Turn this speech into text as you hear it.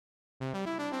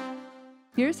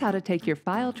Here's how to take your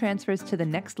file transfers to the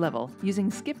next level using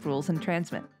skip rules in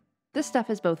Transmit. This stuff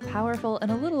is both powerful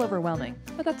and a little overwhelming,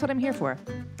 but that's what I'm here for.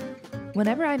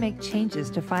 Whenever I make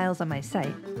changes to files on my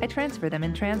site, I transfer them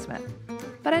in Transmit.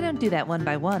 But I don't do that one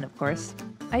by one, of course.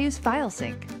 I use file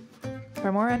sync.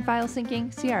 For more on file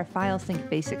syncing, see our File Sync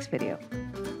Basics video.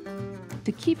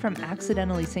 To keep from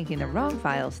accidentally syncing the wrong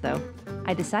files, though,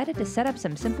 I decided to set up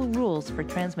some simple rules for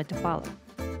Transmit to follow.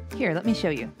 Here, let me show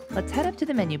you. Let's head up to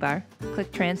the menu bar,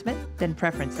 click Transmit, then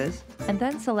Preferences, and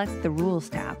then select the Rules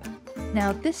tab.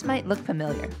 Now, this might look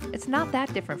familiar. It's not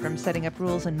that different from setting up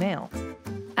rules in Mail.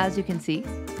 As you can see,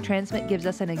 Transmit gives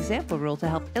us an example rule to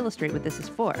help illustrate what this is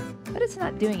for, but it's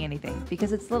not doing anything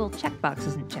because its little checkbox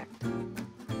isn't checked.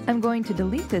 I'm going to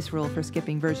delete this rule for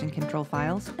skipping version control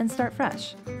files and start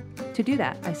fresh. To do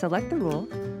that, I select the rule,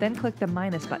 then click the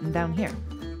minus button down here.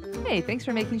 Hey, thanks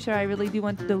for making sure I really do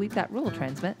want to delete that rule,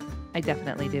 Transmit. I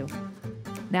definitely do.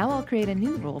 Now I'll create a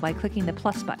new rule by clicking the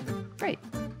plus button. Great.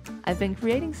 I've been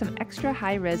creating some extra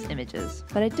high-res images,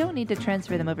 but I don't need to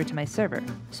transfer them over to my server,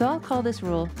 so I'll call this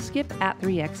rule skip at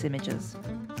 3x images.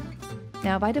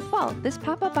 Now by default, this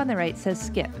pop-up on the right says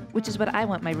skip, which is what I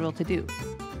want my rule to do.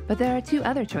 But there are two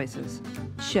other choices.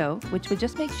 Show, which would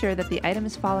just make sure that the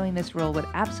items following this rule would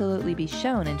absolutely be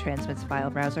shown in Transmit's file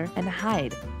browser, and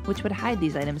hide, which would hide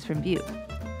these items from view.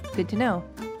 Good to know,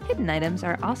 hidden items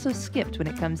are also skipped when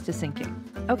it comes to syncing.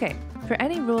 Okay, for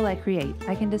any rule I create,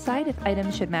 I can decide if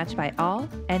items should match by all,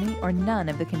 any, or none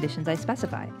of the conditions I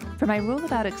specify. For my rule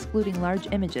about excluding large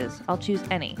images, I'll choose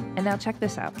any, and now check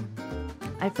this out.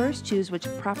 I first choose which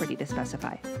property to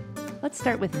specify. Let's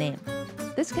start with name.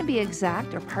 This can be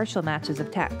exact or partial matches of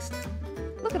text.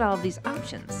 Look at all of these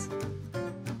options.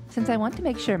 Since I want to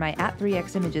make sure my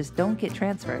 @3x images don't get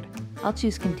transferred, I'll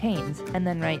choose contains and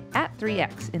then write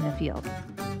 @3x in the field.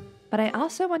 But I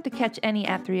also want to catch any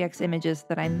 @3x images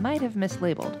that I might have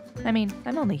mislabeled. I mean,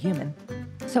 I'm only human.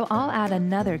 So I'll add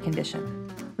another condition.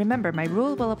 Remember, my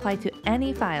rule will apply to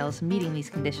any files meeting these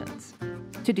conditions.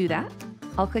 To do that,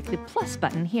 I'll click the plus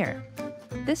button here.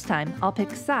 This time, I'll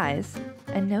pick size,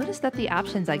 and notice that the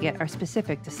options I get are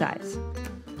specific to size.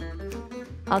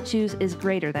 I'll choose is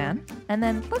greater than, and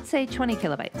then let's say 20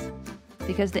 kilobytes,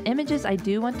 because the images I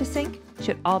do want to sync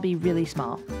should all be really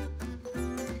small.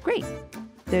 Great!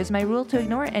 There's my rule to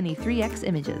ignore any 3x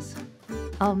images.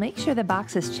 I'll make sure the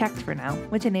box is checked for now,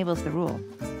 which enables the rule.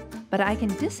 But I can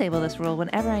disable this rule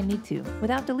whenever I need to,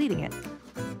 without deleting it.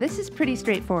 This is pretty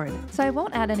straightforward, so I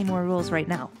won't add any more rules right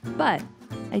now, but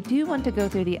I do want to go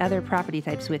through the other property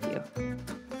types with you.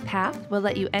 Path will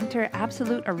let you enter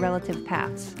absolute or relative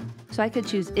paths. So I could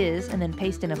choose is and then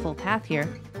paste in a full path here,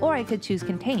 or I could choose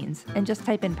contains and just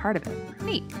type in part of it.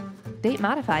 Neat! Date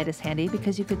modified is handy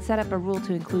because you could set up a rule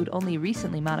to include only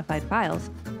recently modified files,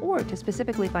 or to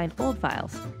specifically find old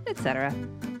files, etc.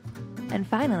 And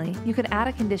finally, you could add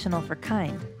a conditional for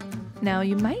kind. Now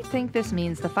you might think this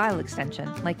means the file extension,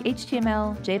 like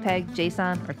HTML, JPEG,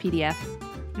 JSON, or PDF.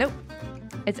 Nope!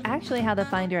 It's actually how the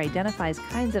Finder identifies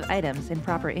kinds of items in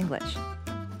proper English,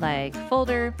 like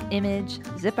folder, image,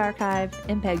 zip archive,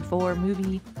 MPEG-4,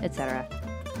 movie, etc.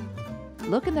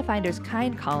 Look in the Finder's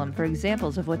kind column for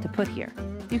examples of what to put here.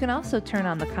 You can also turn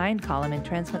on the kind column in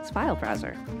Transmit's file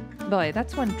browser. Boy,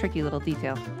 that's one tricky little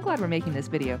detail. I'm glad we're making this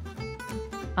video.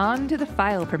 On to the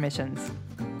file permissions.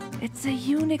 It's a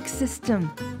Unix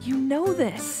system. You know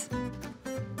this.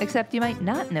 Except you might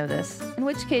not know this, in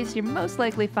which case you're most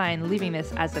likely fine leaving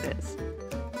this as it is.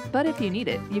 But if you need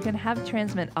it, you can have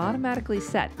Transmit automatically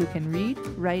set who can read,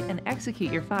 write, and execute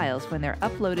your files when they're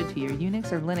uploaded to your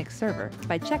Unix or Linux server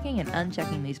by checking and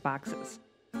unchecking these boxes.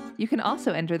 You can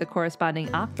also enter the corresponding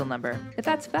octal number, if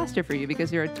that's faster for you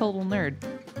because you're a total nerd.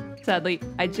 Sadly,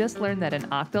 I just learned that an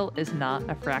octal is not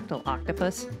a fractal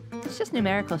octopus. It's just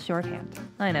numerical shorthand.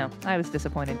 I know, I was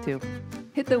disappointed too.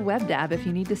 Hit the Web tab if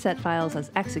you need to set files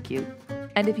as execute.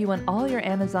 And if you want all your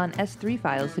Amazon S3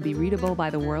 files to be readable by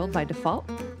the world by default,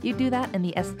 you do that in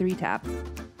the S3 tab.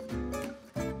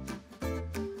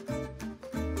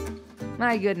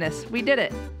 My goodness, we did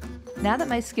it! Now that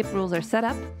my skip rules are set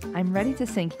up, I'm ready to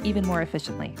sync even more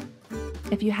efficiently.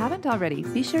 If you haven't already,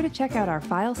 be sure to check out our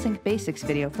File Sync Basics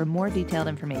video for more detailed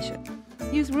information.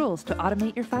 Use rules to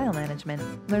automate your file management.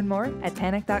 Learn more at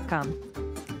panic.com.